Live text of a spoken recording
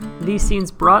These scenes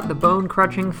brought the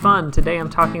bone-crunching fun. Today I'm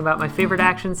talking about my favorite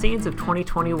action scenes of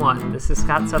 2021. This is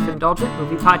Scott's Self-Indulgent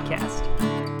Movie Podcast.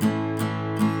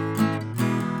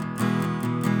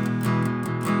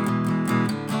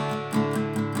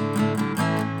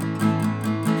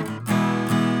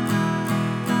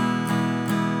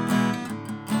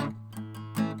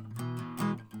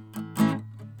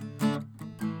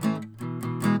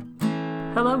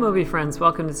 Hello, movie friends.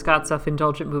 Welcome to Scott's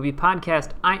Self-Indulgent Movie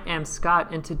Podcast. I am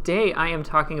Scott, and today I am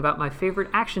talking about my favorite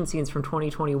action scenes from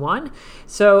 2021.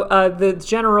 So the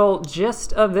general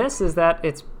gist of this is that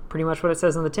it's pretty much what it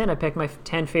says on the tin. I picked my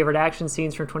 10 favorite action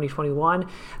scenes from 2021.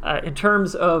 In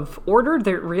terms of order,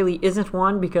 there really isn't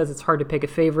one because it's hard to pick a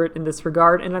favorite in this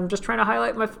regard, and I'm just trying to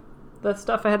highlight the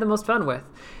stuff I had the most fun with.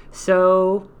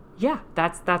 So yeah,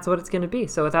 that's what it's going to be.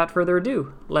 So without further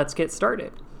ado, let's get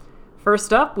started.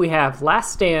 First up, we have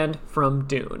Last Stand from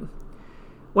Dune.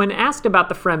 When asked about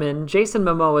the Fremen, Jason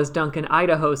Momoa's Duncan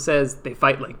Idaho says they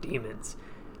fight like demons.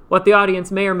 What the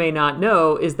audience may or may not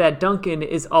know is that Duncan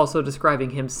is also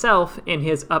describing himself and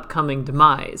his upcoming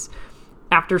demise.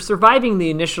 After surviving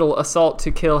the initial assault to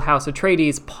kill House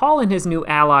Atreides, Paul and his new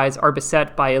allies are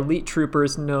beset by elite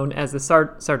troopers known as the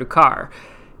Sardaukar.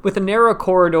 With a narrow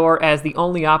corridor as the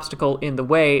only obstacle in the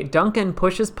way, Duncan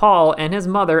pushes Paul and his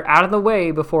mother out of the way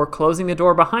before closing the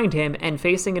door behind him and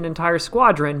facing an entire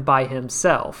squadron by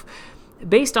himself.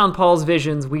 Based on Paul's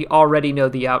visions, we already know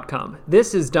the outcome.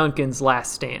 This is Duncan's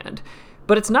last stand.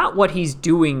 But it's not what he's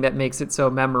doing that makes it so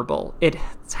memorable.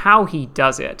 It's how he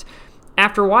does it.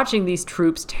 After watching these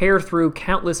troops tear through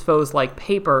countless foes like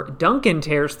paper, Duncan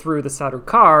tears through the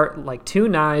Sardaukar like two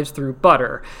knives through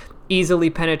butter, easily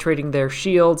penetrating their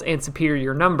shields and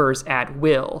superior numbers at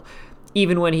will.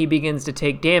 Even when he begins to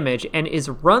take damage and is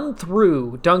run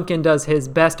through, Duncan does his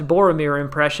best Boromir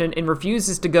impression and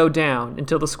refuses to go down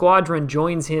until the squadron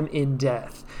joins him in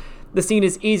death. The scene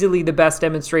is easily the best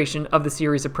demonstration of the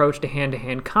series' approach to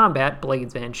hand-to-hand combat,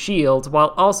 blades and shields,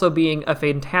 while also being a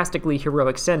fantastically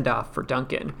heroic send-off for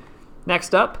Duncan.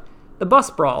 Next up, the bus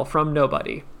brawl from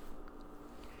Nobody.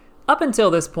 Up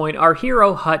until this point, our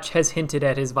hero Hutch has hinted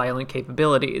at his violent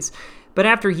capabilities, but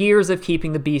after years of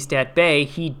keeping the beast at bay,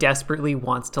 he desperately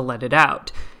wants to let it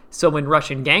out. So when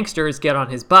Russian gangsters get on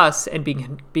his bus and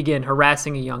begin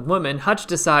harassing a young woman, Hutch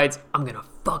decides, I'm gonna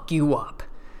fuck you up.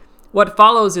 What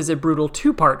follows is a brutal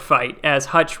two-part fight, as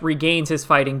Hutch regains his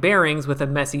fighting bearings with a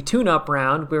messy tune-up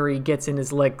round where he gets in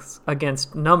his legs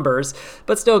against numbers,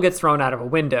 but still gets thrown out of a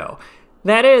window.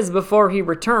 That is, before he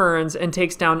returns and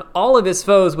takes down all of his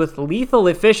foes with lethal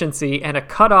efficiency and a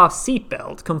cut-off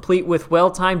seatbelt, complete with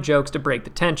well-timed jokes to break the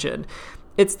tension.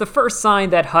 It's the first sign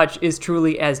that Hutch is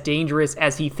truly as dangerous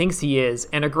as he thinks he is,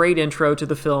 and a great intro to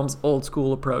the film's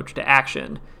old-school approach to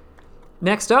action.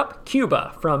 Next up,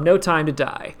 Cuba from No Time to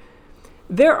Die.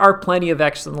 There are plenty of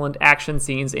excellent action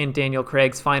scenes in Daniel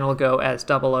Craig's final go as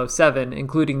 007,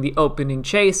 including the opening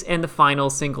chase and the final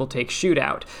single-take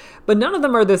shootout, but none of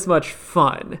them are this much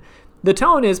fun. The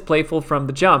tone is playful from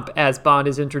the jump, as Bond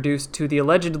is introduced to the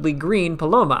allegedly green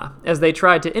Paloma, as they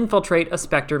try to infiltrate a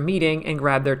Spectre meeting and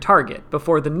grab their target,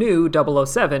 before the new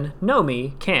 007,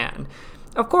 Nomi, can.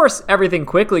 Of course, everything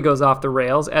quickly goes off the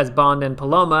rails as Bond and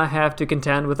Paloma have to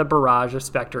contend with a barrage of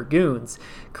Spectre goons,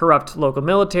 corrupt local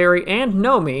military, and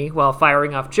Nomi, while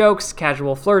firing off jokes,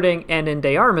 casual flirting, and in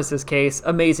De Armas's case,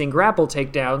 amazing grapple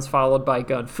takedowns followed by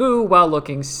gun fu while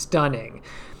looking stunning.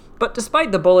 But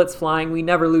despite the bullets flying, we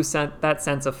never lose that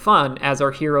sense of fun as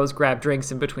our heroes grab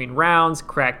drinks in between rounds,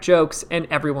 crack jokes, and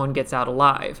everyone gets out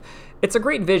alive. It's a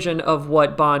great vision of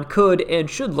what Bond could and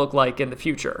should look like in the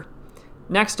future.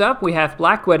 Next up, we have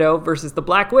Black Widow versus the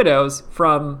Black Widows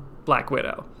from Black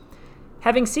Widow.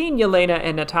 Having seen Yelena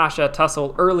and Natasha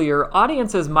tussle earlier,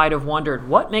 audiences might have wondered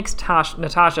what makes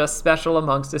Natasha special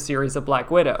amongst a series of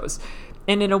Black Widows.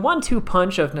 And in a 1-2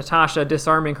 punch of Natasha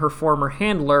disarming her former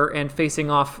handler and facing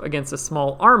off against a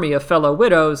small army of fellow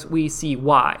widows, we see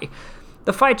why.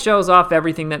 The fight shows off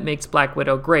everything that makes Black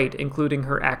Widow great, including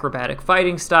her acrobatic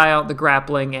fighting style, the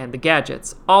grappling, and the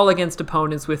gadgets, all against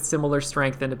opponents with similar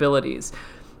strength and abilities.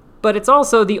 But it's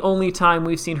also the only time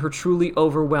we've seen her truly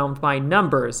overwhelmed by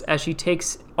numbers, as she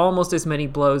takes almost as many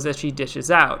blows as she dishes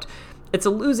out. It's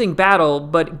a losing battle,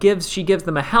 but she gives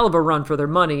them a hell of a run for their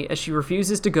money as she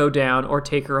refuses to go down or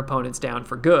take her opponents down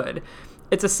for good.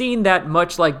 It's a scene that,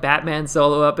 much like Batman's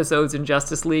solo episodes in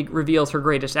Justice League, reveals her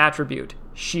greatest attribute,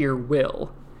 sheer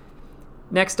will.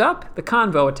 Next up, the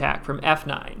convo attack from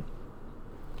F9.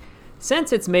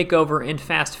 Since its makeover in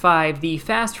Fast 5, the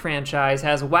Fast franchise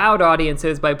has wowed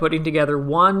audiences by putting together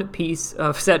one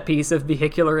set piece of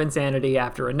vehicular insanity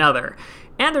after another,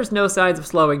 and there's no signs of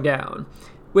slowing down.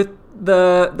 With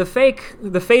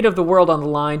the fate of the world on the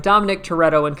line, Dominic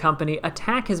Toretto and company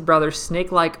attack his brother's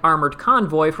snake-like armored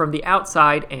convoy from the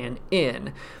outside and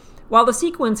in. While the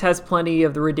sequence has plenty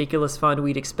of the ridiculous fun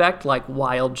we'd expect, like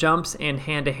wild jumps and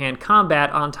hand-to-hand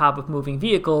combat on top of moving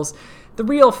vehicles, the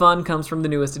real fun comes from the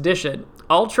newest addition,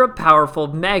 ultra-powerful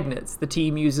magnets the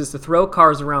team uses to throw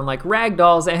cars around like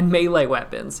ragdolls and melee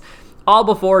weapons, all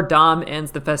before Dom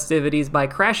ends the festivities by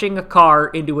crashing a car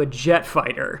into a jet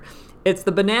fighter. It's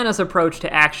the bananas approach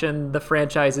to action the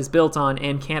franchise is built on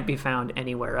and can't be found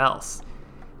anywhere else.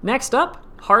 Next up,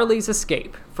 Harley's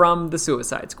escape from the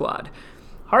Suicide Squad.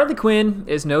 Harley Quinn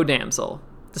is no damsel.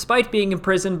 Despite being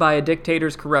imprisoned by a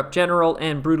dictator's corrupt general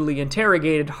and brutally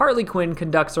interrogated, Harley Quinn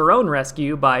conducts her own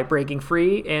rescue by breaking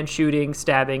free and shooting,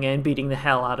 stabbing, and beating the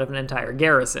hell out of an entire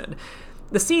garrison.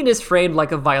 The scene is framed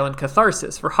like a violent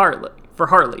catharsis for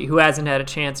Harley, who hasn't had a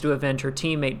chance to avenge her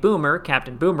teammate Boomer,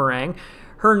 Captain Boomerang,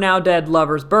 her now-dead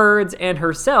lover's birds, and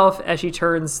herself as she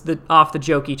turns off the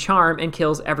jokey charm and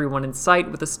kills everyone in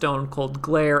sight with a stone-cold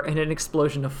glare and an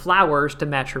explosion of flowers to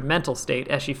match her mental state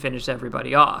as she finishes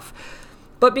everybody off.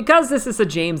 But because this is a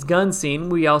James Gunn scene,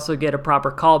 we also get a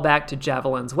proper callback to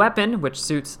Javelin's weapon, which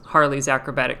suits Harley's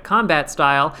acrobatic combat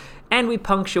style, and we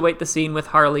punctuate the scene with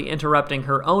Harley interrupting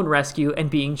her own rescue and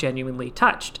being genuinely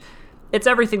touched. It's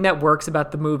everything that works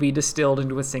about the movie distilled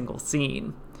into a single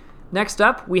scene. Next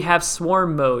up, we have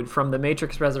Swarm Mode from The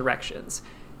Matrix Resurrections.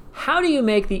 How do you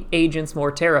make the agents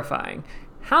more terrifying?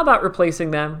 How about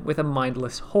replacing them with a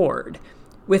mindless horde?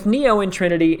 With Neo and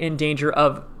Trinity in danger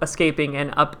of escaping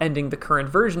and upending the current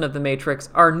version of the Matrix,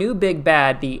 our new big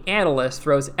bad, the Analyst,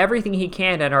 throws everything he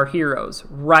can at our heroes,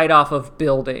 right off of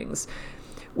buildings.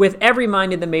 With every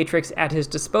mind in the Matrix at his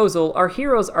disposal, our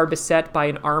heroes are beset by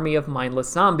an army of mindless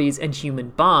zombies and human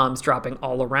bombs dropping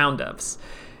all around us.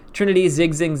 Trinity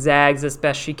zigs and zags as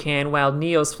best she can, while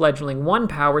Neo's fledgling One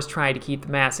powers try to keep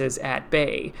the masses at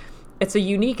bay. It's a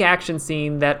unique action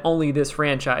scene that only this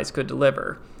franchise could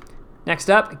deliver. Next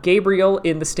up, Gabriel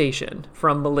in the Station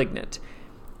from Malignant.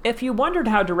 If you wondered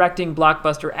how directing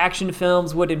blockbuster action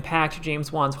films would impact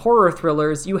James Wan's horror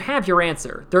thrillers, you have your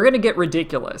answer. They're going to get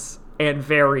ridiculous and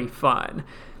very fun.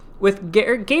 With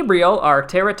Gabriel, our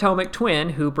teratomic twin,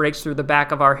 who breaks through the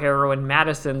back of our heroine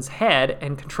Madison's head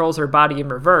and controls her body in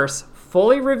reverse,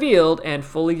 fully revealed and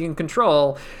fully in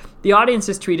control, the audience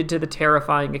is treated to the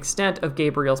terrifying extent of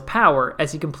Gabriel's power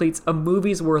as he completes a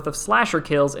movie's worth of slasher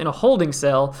kills in a holding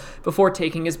cell before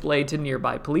taking his blade to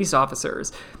nearby police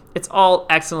officers. It's all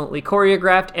excellently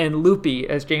choreographed and loopy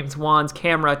as James Wan's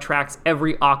camera tracks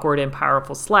every awkward and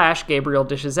powerful slash Gabriel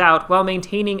dishes out while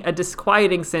maintaining a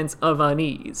disquieting sense of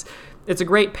unease. It's a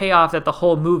great payoff that the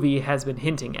whole movie has been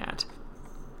hinting at.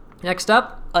 Next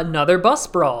up, another bus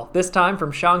sprawl, this time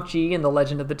from Shang-Chi and the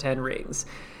Legend of the Ten Rings.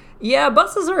 Yeah,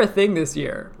 buses are a thing this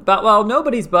year, but while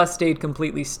nobody's bus stayed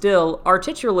completely still, our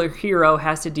titular hero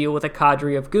has to deal with a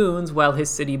cadre of goons while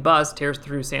his city bus tears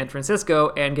through San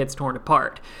Francisco and gets torn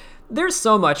apart. There's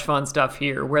so much fun stuff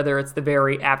here, whether it's the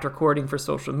very apt recording for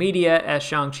social media as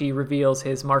Shang-Chi reveals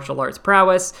his martial arts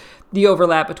prowess, the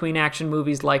overlap between action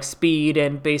movies like Speed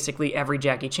and basically every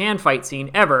Jackie Chan fight scene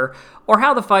ever, or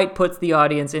how the fight puts the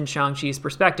audience in Shang-Chi's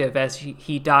perspective as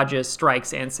he dodges,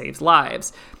 strikes, and saves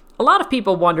lives. A lot of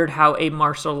people wondered how a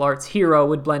martial arts hero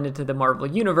would blend into the Marvel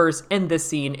Universe, and this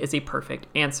scene is a perfect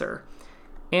answer.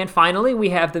 And finally,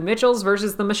 we have The Mitchells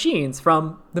vs. the Machines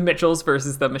from The Mitchells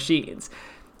vs. the Machines.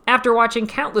 After watching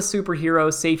countless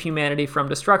superheroes save humanity from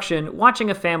destruction,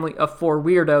 watching a family of 4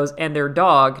 weirdos and their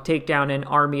dog take down an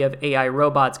army of AI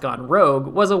robots gone rogue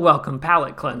was a welcome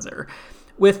palate cleanser.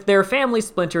 With their family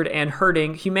splintered and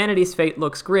hurting, humanity's fate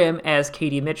looks grim as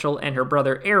Katie Mitchell and her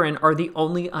brother Aaron are the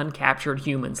only uncaptured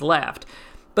humans left.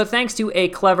 But thanks to a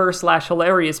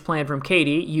clever/hilarious plan from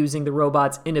Katie, using the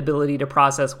robot's inability to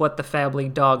process what the family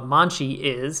dog Manchi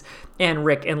is, and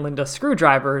Rick and Linda's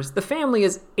screwdrivers, the family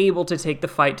is able to take the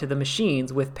fight to the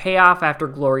machines with payoff after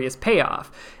glorious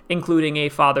payoff, including a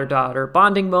father-daughter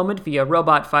bonding moment via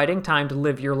robot fighting Time to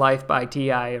Live Your Life by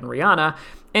T.I. and Rihanna,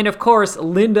 and of course,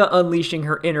 Linda unleashing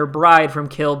her inner bride from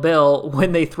Kill Bill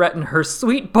when they threaten her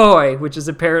sweet boy, which is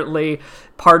apparently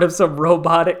part of some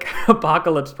robotic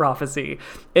apocalypse prophecy.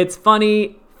 It's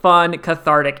funny, fun,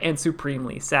 cathartic, and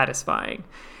supremely satisfying.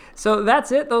 So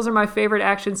that's it. Those are my favorite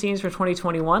action scenes for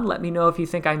 2021. Let me know if you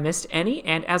think I missed any.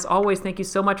 And as always, thank you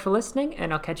so much for listening,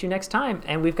 and I'll catch you next time.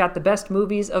 And we've got the best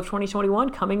movies of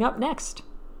 2021 coming up next.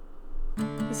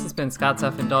 This has been Scott's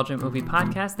Self-Indulgent Movie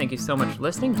Podcast. Thank you so much for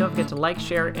listening. Don't forget to like,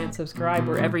 share, and subscribe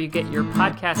wherever you get your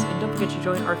podcasts. And don't forget to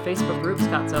join our Facebook group,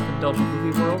 Scott's Self-Indulgent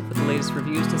Movie World, for the latest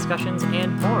reviews, discussions,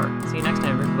 and more. See you next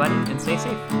time, everybody, and stay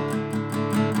safe.